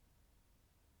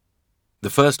The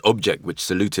first object which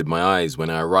saluted my eyes when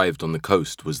I arrived on the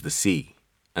coast was the sea,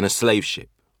 and a slave ship,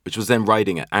 which was then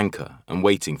riding at anchor and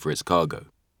waiting for its cargo.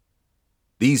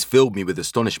 These filled me with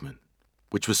astonishment,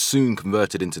 which was soon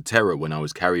converted into terror when I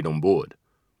was carried on board.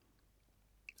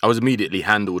 I was immediately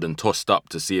handled and tossed up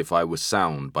to see if I was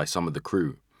sound by some of the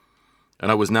crew,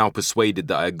 and I was now persuaded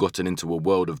that I had gotten into a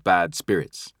world of bad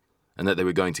spirits, and that they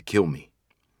were going to kill me.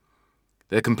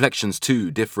 Their complexions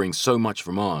too, differing so much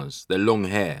from ours, their long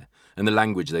hair, and the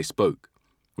language they spoke,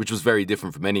 which was very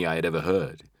different from any I had ever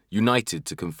heard, united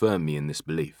to confirm me in this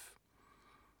belief.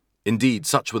 Indeed,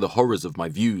 such were the horrors of my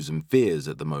views and fears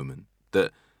at the moment,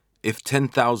 that, if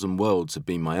 10,000 worlds had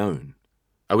been my own,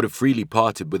 I would have freely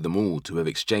parted with them all to have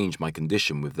exchanged my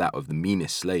condition with that of the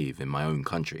meanest slave in my own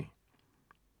country.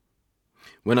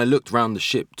 When I looked round the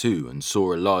ship too, and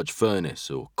saw a large furnace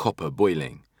or copper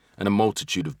boiling, and a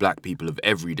multitude of black people of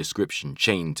every description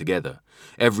chained together,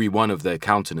 every one of their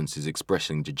countenances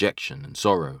expressing dejection and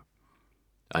sorrow,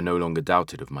 I no longer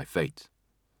doubted of my fate,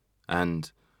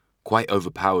 and, quite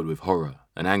overpowered with horror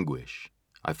and anguish,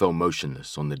 I fell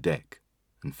motionless on the deck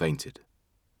and fainted.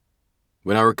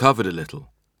 When I recovered a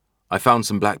little, I found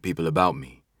some black people about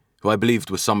me, who I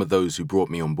believed were some of those who brought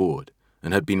me on board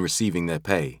and had been receiving their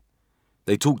pay.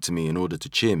 They talked to me in order to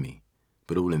cheer me,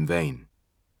 but all in vain.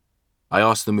 I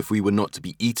asked them if we were not to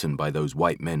be eaten by those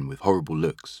white men with horrible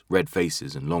looks, red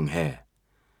faces, and long hair.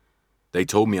 They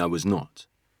told me I was not,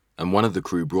 and one of the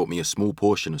crew brought me a small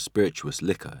portion of spirituous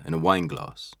liquor in a wine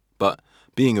glass, but,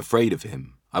 being afraid of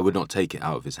him, I would not take it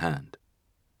out of his hand.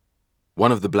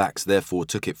 One of the blacks therefore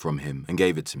took it from him and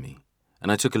gave it to me,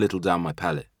 and I took a little down my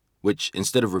palate, which,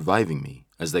 instead of reviving me,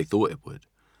 as they thought it would,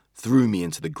 threw me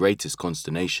into the greatest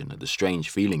consternation at the strange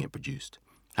feeling it produced,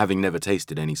 having never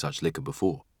tasted any such liquor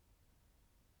before.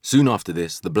 Soon after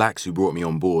this, the blacks who brought me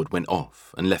on board went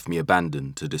off and left me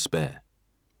abandoned to despair.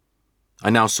 I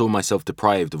now saw myself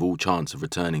deprived of all chance of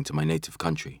returning to my native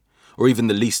country, or even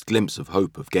the least glimpse of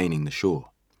hope of gaining the shore,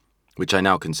 which I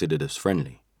now considered as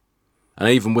friendly, and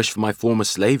I even wished for my former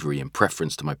slavery in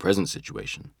preference to my present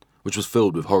situation, which was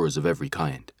filled with horrors of every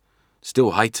kind,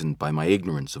 still heightened by my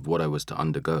ignorance of what I was to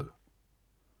undergo.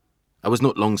 I was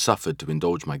not long suffered to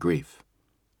indulge my grief.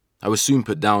 I was soon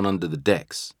put down under the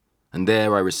decks, and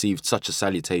there I received such a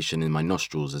salutation in my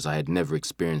nostrils as I had never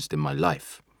experienced in my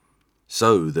life,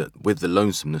 so that, with the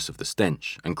lonesomeness of the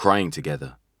stench and crying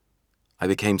together, I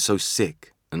became so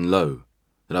sick and low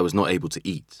that I was not able to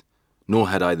eat, nor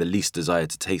had I the least desire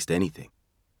to taste anything.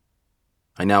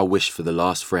 I now wished for the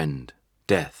last friend,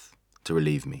 death, to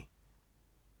relieve me.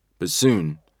 But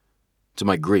soon, to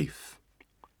my grief,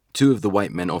 2 of the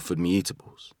white men offered me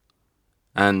eatables,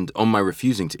 and, on my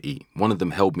refusing to eat, one of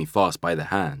them held me fast by the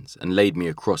hands and laid me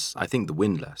across, I think, the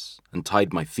windlass, and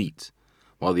tied my feet,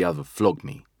 while the other flogged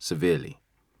me severely.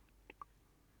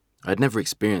 I had never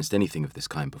experienced anything of this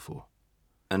kind before,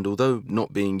 and although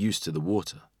not being used to the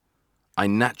water, I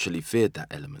naturally feared that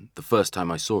element the first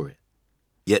time I saw it.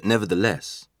 Yet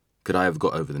nevertheless, could I have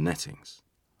got over the nettings,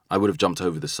 I would have jumped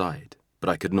over the side, but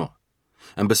I could not.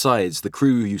 And besides, the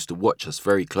crew used to watch us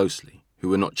very closely, who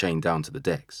were not chained down to the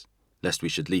decks, lest we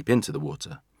should leap into the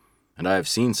water, and I have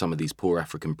seen some of these poor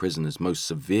African prisoners most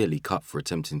severely cut for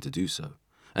attempting to do so,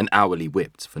 and hourly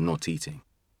whipped for not eating.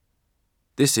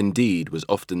 This indeed was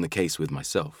often the case with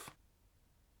myself.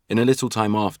 In a little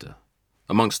time after,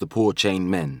 amongst the poor chained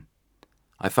men,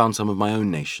 I found some of my own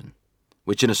nation,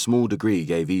 which in a small degree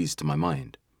gave ease to my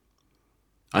mind.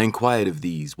 I inquired of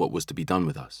these what was to be done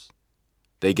with us.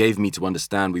 They gave me to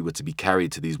understand we were to be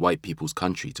carried to these white people's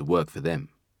country to work for them.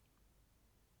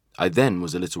 I then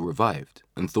was a little revived,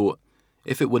 and thought,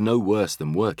 if it were no worse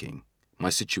than working, my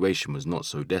situation was not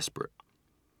so desperate.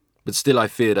 But still I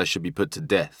feared I should be put to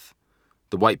death.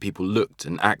 The white people looked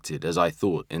and acted, as I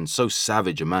thought, in so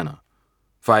savage a manner,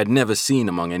 for I had never seen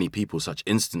among any people such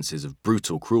instances of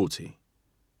brutal cruelty,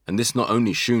 and this not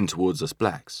only shewn towards us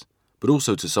blacks, but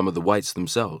also to some of the whites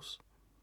themselves.